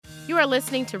You are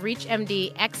listening to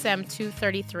ReachMD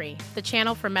XM233, the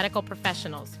channel for medical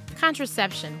professionals.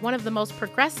 Contraception, one of the most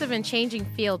progressive and changing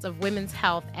fields of women's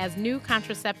health, as new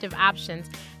contraceptive options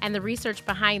and the research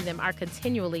behind them are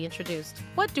continually introduced.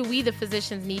 What do we, the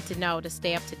physicians, need to know to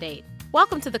stay up to date?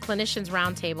 Welcome to the Clinicians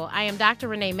Roundtable. I am Dr.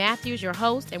 Renee Matthews, your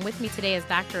host, and with me today is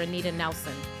Dr. Anita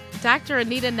Nelson. Dr.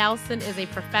 Anita Nelson is a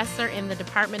professor in the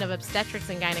Department of Obstetrics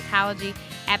and Gynecology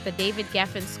at the David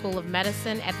Geffen School of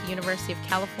Medicine at the University of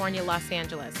California, Los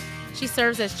Angeles. She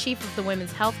serves as chief of the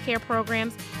women's health care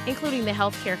programs, including the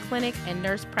Healthcare Clinic and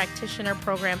Nurse Practitioner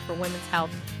Program for Women's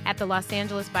Health at the Los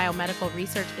Angeles Biomedical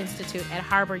Research Institute at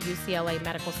Harbor UCLA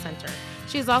Medical Center.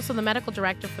 She is also the medical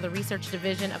director for the research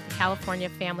division of the California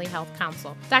Family Health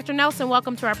Council. Dr. Nelson,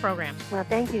 welcome to our program. Well,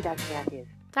 thank you, Dr. Matthews.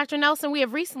 Dr. Nelson, we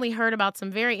have recently heard about some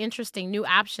very interesting new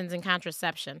options in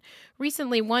contraception.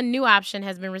 Recently, one new option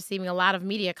has been receiving a lot of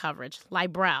media coverage,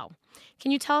 Librel.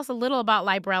 Can you tell us a little about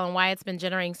Librel and why it's been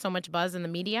generating so much buzz in the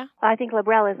media? I think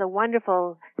Librel is a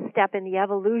wonderful step in the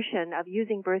evolution of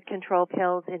using birth control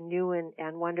pills in new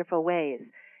and wonderful ways.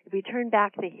 If we turn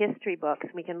back to the history books,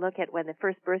 we can look at when the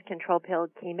first birth control pill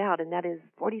came out, and that is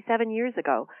 47 years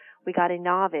ago. We got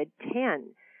Enovid 10.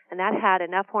 And that had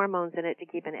enough hormones in it to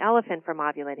keep an elephant from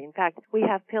ovulating. In fact, we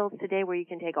have pills today where you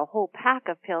can take a whole pack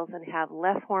of pills and have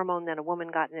less hormone than a woman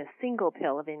got in a single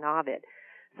pill of Enovid.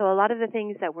 So a lot of the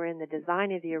things that were in the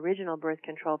design of the original birth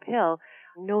control pill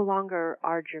no longer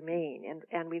are germane.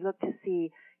 And we look to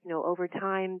see, over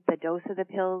time, the dose of the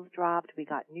pills dropped. We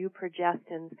got new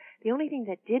progestins. The only thing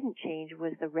that didn't change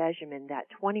was the regimen, that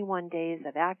 21 days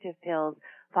of active pills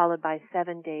followed by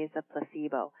 7 days of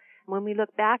placebo. When we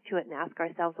look back to it and ask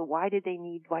ourselves, well, why did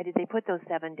they put those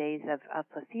 7 days of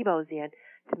placebos in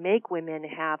to make women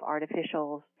have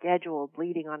artificial scheduled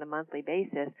bleeding on a monthly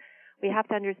basis? We have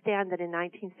to understand that in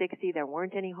 1960 there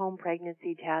weren't any home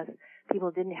pregnancy tests. People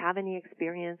didn't have any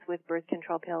experience with birth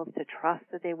control pills to trust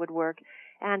that they would work.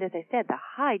 And as I said, the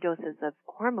high doses of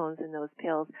hormones in those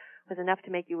pills was enough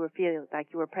to make you feel like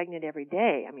you were pregnant every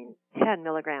day. 10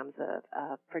 milligrams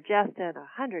of progestin,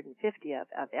 150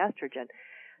 of estrogen.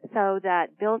 So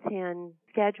that built-in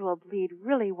scheduled bleed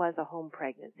really was a home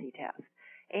pregnancy test.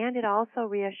 And it also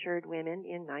reassured women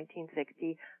in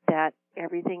 1960 that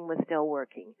everything was still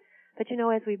working. But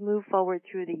as we've moved forward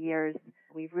through the years,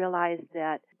 we've realized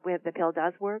that the pill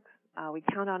does work. We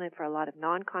count on it for a lot of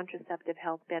non-contraceptive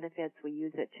health benefits. We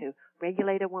use it to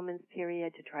regulate a woman's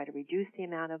period, to try to reduce the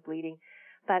amount of bleeding.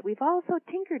 But we've also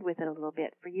tinkered with it a little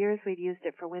bit. For years, we've used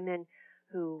it for women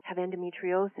who have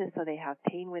endometriosis, so they have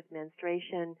pain with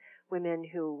menstruation, women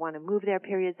who want to move their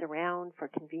periods around for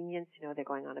convenience. They're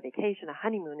going on a vacation. A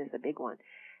honeymoon is a big one.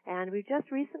 And we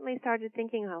just recently started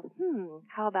thinking,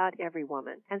 how about every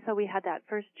woman? And so we had that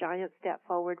first giant step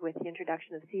forward with the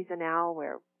introduction of Seasonal,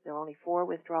 where there are only 4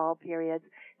 withdrawal periods.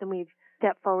 Then we've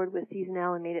stepped forward with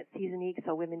Seasonal and made it Seasonique,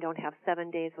 so women don't have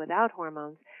 7 days without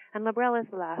hormones. And Librel is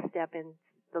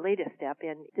the latest step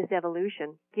in this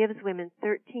evolution, gives women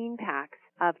 13 packs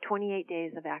of 28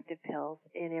 days of active pills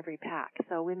in every pack.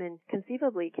 So women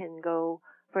conceivably can go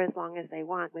for as long as they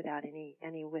want without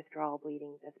any withdrawal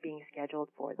bleeding that's being scheduled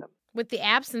for them. With the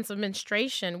absence of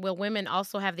menstruation, will women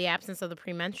also have the absence of the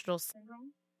premenstrual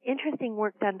syndrome? Interesting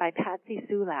work done by Patsy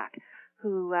Sulak,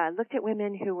 who looked at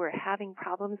women who were having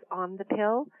problems on the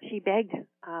pill. She begged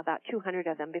about 200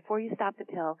 of them, before you stop the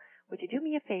pill, would you do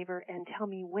me a favor and tell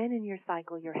me when in your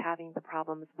cycle you're having the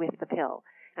problems with the pill?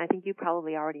 And I think you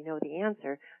probably already know the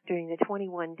answer. During the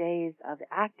 21 days of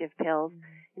active pills,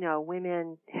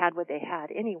 women had what they had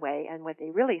anyway, and what they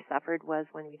really suffered was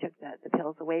when we took the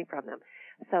pills away from them.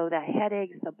 So the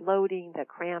headaches, the bloating, the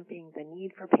cramping, the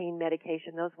need for pain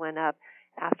medication, those went up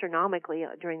astronomically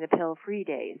during the pill-free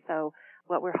days. So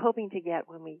what we're hoping to get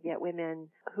when we get women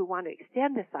who want to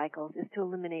extend the cycles is to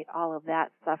eliminate all of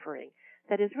that suffering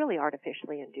that is really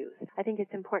artificially induced. I think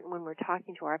it's important when we're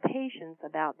talking to our patients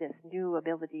about this new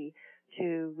ability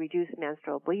to reduce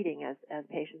menstrual bleeding, as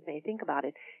patients may think about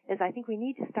it, is I think we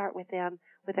need to start with them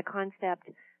with a concept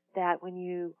that when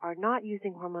you are not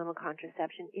using hormonal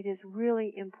contraception, it is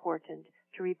really important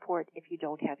to report if you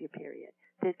don't have your period.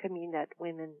 This could mean that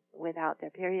women without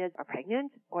their periods are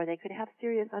pregnant, or they could have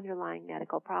serious underlying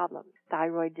medical problems.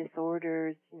 Thyroid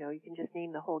disorders, you can just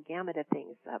name the whole gamut of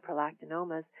things,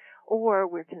 prolactinomas, or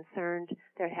we're concerned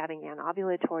they're having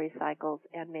anovulatory cycles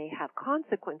and may have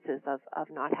consequences of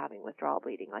not having withdrawal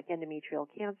bleeding, like endometrial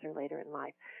cancer later in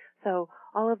life. So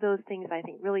all of those things, I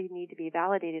think, really need to be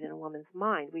validated in a woman's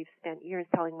mind. We've spent years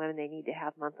telling women they need to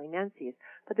have monthly menses,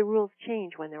 but the rules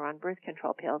change when they're on birth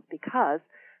control pills because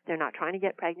they're not trying to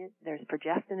get pregnant. There's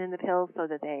progestin in the pills so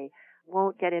that they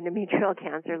won't get endometrial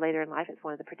cancer later in life. It's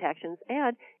one of the protections.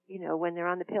 And, when they're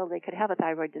on the pill, they could have a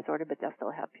thyroid disorder, but they'll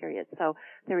still have periods. So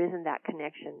there isn't that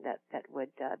connection that would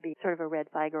be sort of a red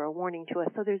flag or a warning to us.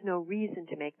 So there's no reason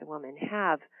to make the woman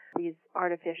have these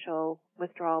artificial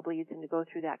withdrawal bleeds and to go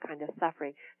through that kind of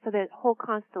suffering. So that whole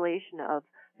constellation of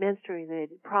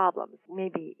menstrual-related problems may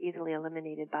be easily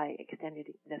eliminated by extending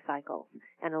the cycles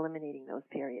and eliminating those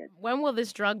periods. When will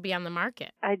this drug be on the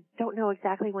market? I don't know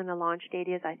exactly when the launch date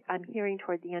is. I'm hearing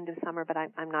toward the end of summer, but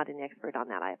I'm not an expert on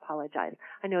that. I apologize.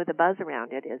 I know the buzz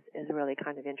around it is really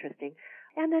kind of interesting.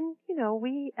 And then,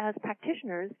 we as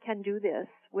practitioners can do this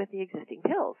with the existing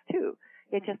pills, too.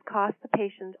 It just costs the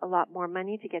patient a lot more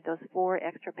money to get those 4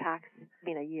 extra packs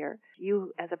a year.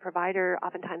 You, as a provider,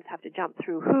 oftentimes have to jump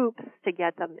through hoops to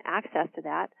get them access to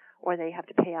that, or they have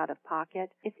to pay out of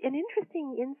pocket. It's an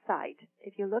interesting insight.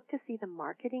 If you look to see the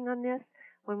marketing on this,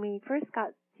 when we first got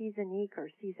Seasonique or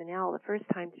Seasonal the first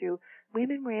time through,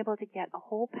 women were able to get a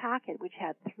whole packet which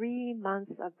had 3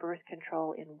 months of birth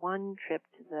control in one trip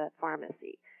to the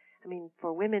pharmacy.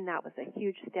 For women, that was a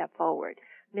huge step forward.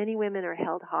 Many women are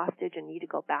held hostage and need to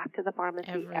go back to the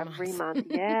pharmacy every month,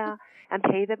 and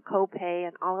pay the copay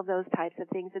and all of those types of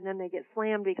things, and then they get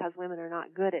slammed because women are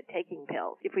not good at taking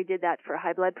pills. If we did that for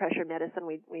high blood pressure medicine,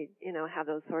 we'd have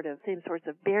those same sorts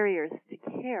of barriers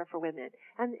to care for women.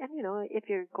 And if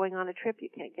you're going on a trip, you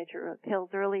can't get your pills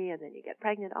early, and then you get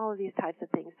pregnant, all of these types of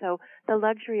things. So the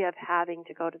luxury of having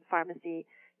to go to the pharmacy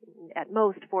at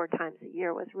most 4 times a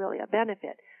year was really a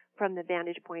benefit from the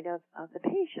vantage point of the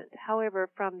patient. However,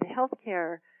 from the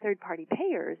healthcare third-party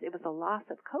payers, it was a loss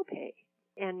of copay.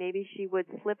 And maybe she would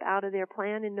slip out of their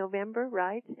plan in November,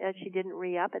 right, as she didn't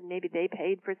re-up, and maybe they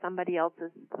paid for somebody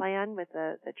else's plan with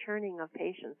the churning of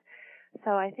patients.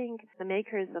 So I think the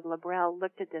makers of Librelle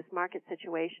looked at this market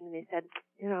situation and they said,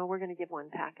 we're going to give 1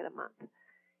 packet a month.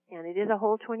 And it is a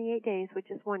whole 28 days,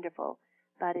 which is wonderful,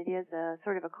 but it is a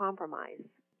sort of a compromise.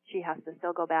 She has to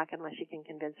still go back unless she can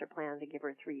convince her plan to give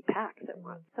her 3 packs at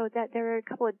once. So that there are a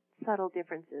couple of subtle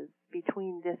differences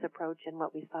between this approach and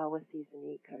what we saw with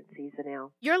Seasonique or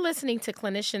Seasonal. You're listening to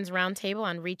Clinicians Roundtable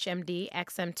on ReachMD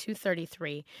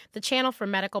XM233, the channel for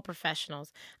medical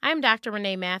professionals. I'm Dr.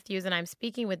 Renee Matthews, and I'm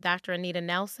speaking with Dr. Anita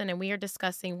Nelson, and we are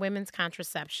discussing women's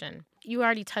contraception. You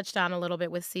already touched on a little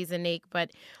bit with Seasonique,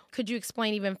 but could you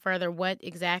explain even further what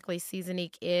exactly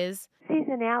Seasonique is?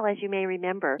 Seasonal, as you may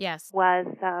remember, was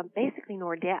basically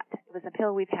Nordet. It was a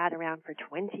pill we've had around for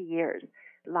 20 years.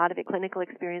 A lot of it clinical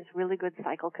experience, really good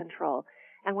cycle control.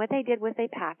 And what they did was they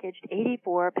packaged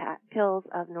 84 pills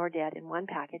of Nordet in one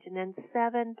package and then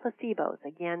 7 placebos,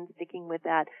 again sticking with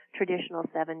that traditional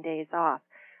 7 days off.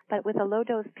 But with a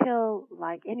low-dose pill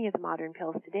like any of the modern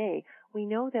pills today, we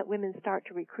know that women start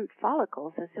to recruit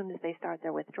follicles as soon as they start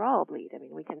their withdrawal bleed.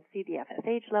 We can see the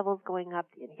FSH levels going up,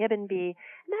 the inhibin B, and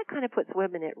that kind of puts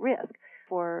women at risk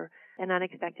for an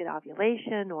unexpected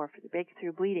ovulation or for the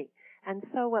breakthrough bleeding. And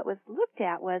so what was looked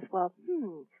at was,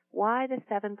 why the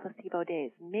 7 placebo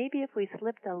days? Maybe if we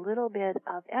slipped a little bit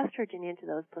of estrogen into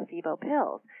those placebo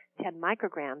pills, 10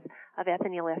 micrograms of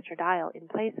ethinyl estradiol in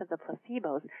place of the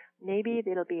placebos, maybe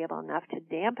it'll be able enough to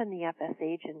dampen the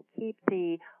FSH and keep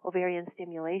the ovarian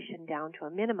stimulation down to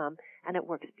a minimum, and it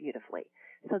works beautifully.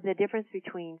 So the difference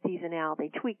between Seasonal, they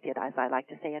tweaked it, as I like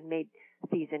to say, and made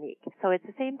Seasonique. So it's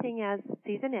the same thing as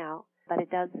Seasonal, but it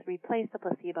does replace the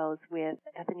placebos with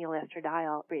ethinyl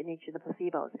estradiol in each of the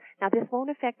placebos. Now, this won't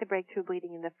affect the breakthrough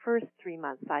bleeding in the first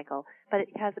 3-month cycle, but it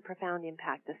has a profound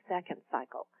impact the second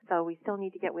cycle. So we still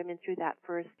need to get women through that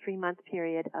first 3-month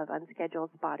period of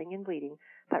unscheduled spotting and bleeding,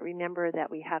 but remember that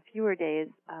we have fewer days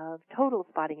of total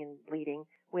spotting and bleeding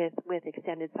with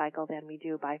extended cycle than we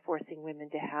do by forcing women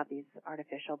to have these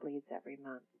artificial bleeds every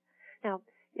month. Now,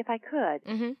 if I could,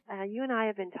 you and I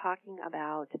have been talking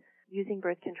about using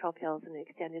birth control pills in an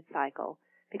extended cycle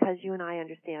because you and I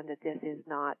understand that this is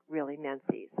not really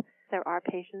menses. There are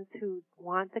patients who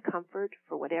want the comfort,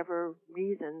 for whatever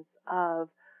reasons, of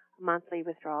monthly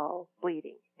withdrawal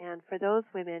bleeding. And for those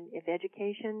women, if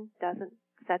education doesn't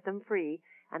set them free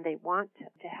and they want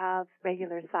to have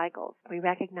regular cycles, we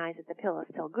recognize that the pill is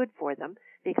still good for them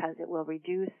because it will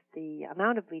reduce the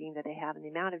amount of bleeding that they have and the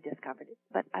amount of discomfort.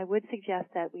 But I would suggest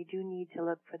that we do need to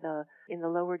look in the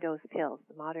lower dose pills,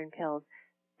 the modern pills,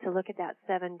 to look at that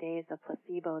 7 days of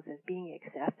placebos as being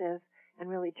excessive and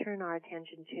really turn our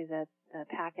attention to the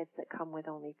packets that come with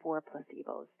only 4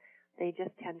 placebos. They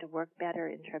just tend to work better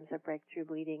in terms of breakthrough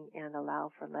bleeding and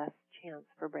allow for less chance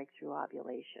for breakthrough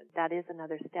ovulation. That is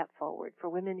another step forward for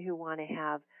women who want to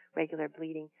have regular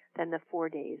bleeding than the 4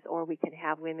 days, or we can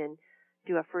have women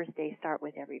do a first day start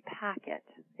with every packet.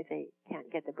 If they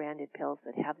can't get the branded pills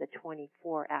that have the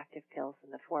 24 active pills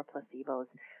and the 4 placebos,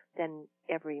 then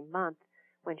every month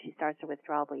when she starts her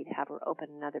withdrawal bleed, have her open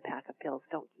another pack of pills.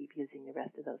 Don't keep using the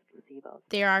rest of those placebos.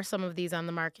 There are some of these on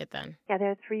the market then? Yeah, there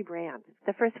are 3 brands.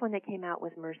 The first one that came out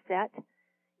was Mercet.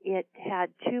 It had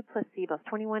 2 placebos,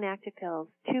 21 active pills,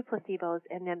 2 placebos,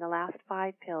 and then the last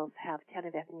 5 pills have 10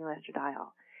 of ethinyl estradiol.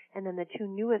 And then the 2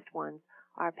 newest ones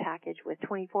are packaged with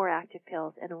 24 active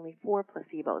pills and only 4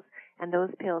 placebos. And those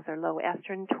pills are low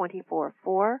estrin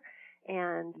 24-4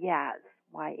 and Yaz,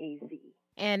 Y-A-Z.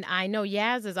 And I know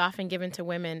Yaz is often given to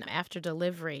women after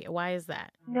delivery. Why is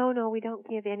that? No, we don't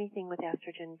give anything with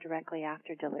estrogen directly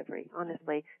after delivery,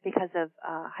 honestly, because of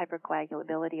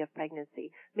hypercoagulability of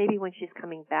pregnancy. Maybe when she's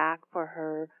coming back for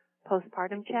her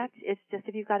postpartum checks. It's just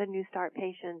if you've got a new start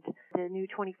patient, the new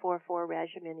 24-4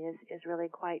 regimen is really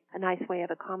quite a nice way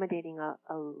of accommodating a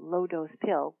low-dose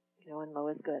pill, and low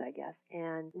is good, I guess,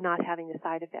 and not having the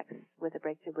side effects with the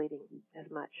breakthrough bleeding as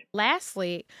much.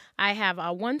 Lastly, I have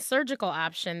one surgical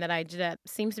option that I did that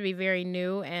seems to be very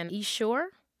new, and Essure.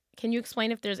 Can you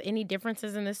explain if there's any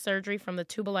differences in this surgery from the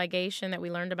tubal ligation that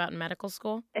we learned about in medical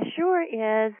school? Essure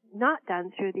is not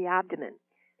done through the abdomen.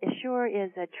 Essure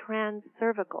is a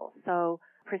transcervical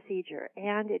procedure,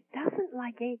 and it doesn't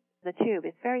ligate the tube.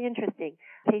 It's very interesting.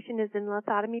 The patient is in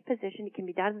lithotomy position. It can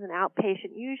be done as an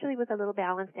outpatient, usually with a little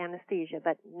balanced anesthesia,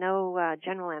 but no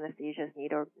general anesthesia is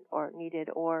needed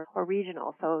or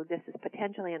regional. So this is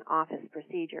potentially an office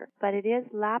procedure. But it is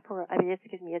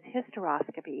it's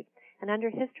hysteroscopy. And under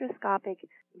hysteroscopic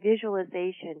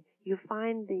visualization, you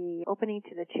find the opening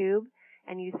to the tube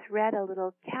and you thread a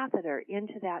little catheter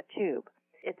into that tube.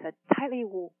 It's a tightly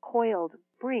coiled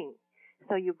spring.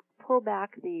 So you pull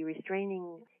back the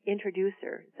restraining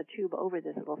introducer, the tube over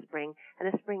this little spring,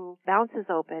 and the spring bounces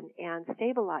open and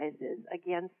stabilizes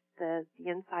against the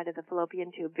inside of the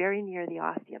fallopian tube very near the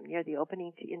ostium, near the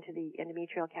opening into the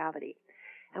endometrial cavity.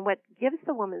 And what gives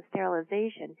the woman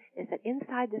sterilization is that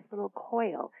inside this little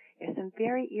coil is some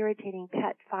very irritating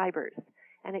PET fibers.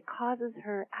 And it causes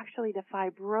her actually to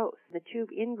fibrose. The tube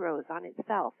ingrows on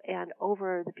itself, and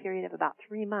over the period of about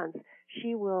 3 months,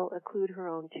 she will occlude her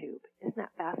own tube. Isn't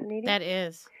that fascinating? That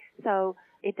is. So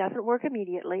it doesn't work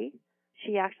immediately.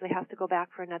 She actually has to go back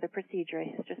for another procedure, a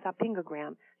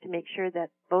hysterosalpingogram, to make sure that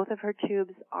both of her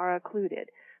tubes are occluded.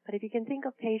 But if you can think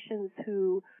of patients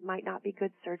who might not be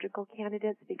good surgical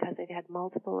candidates because they've had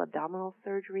multiple abdominal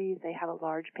surgeries, they have a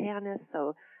large pannus,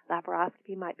 so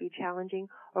laparoscopy might be challenging,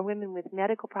 or women with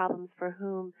medical problems for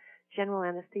whom general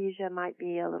anesthesia might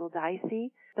be a little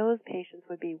dicey, those patients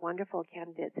would be wonderful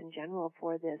candidates in general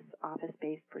for this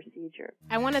office-based procedure.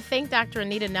 I want to thank Dr.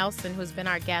 Anita Nelson, who's been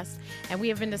our guest, and we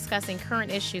have been discussing current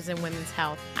issues in women's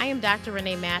health. I am Dr.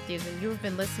 Renee Matthews, and you have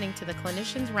been listening to the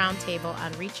Clinicians Roundtable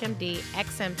on ReachMD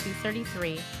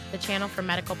XM233, the channel for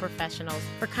medical professionals.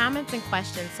 For comments and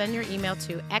questions, send your email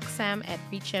to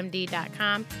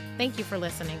xm@reachmd.com. Thank you for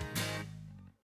listening.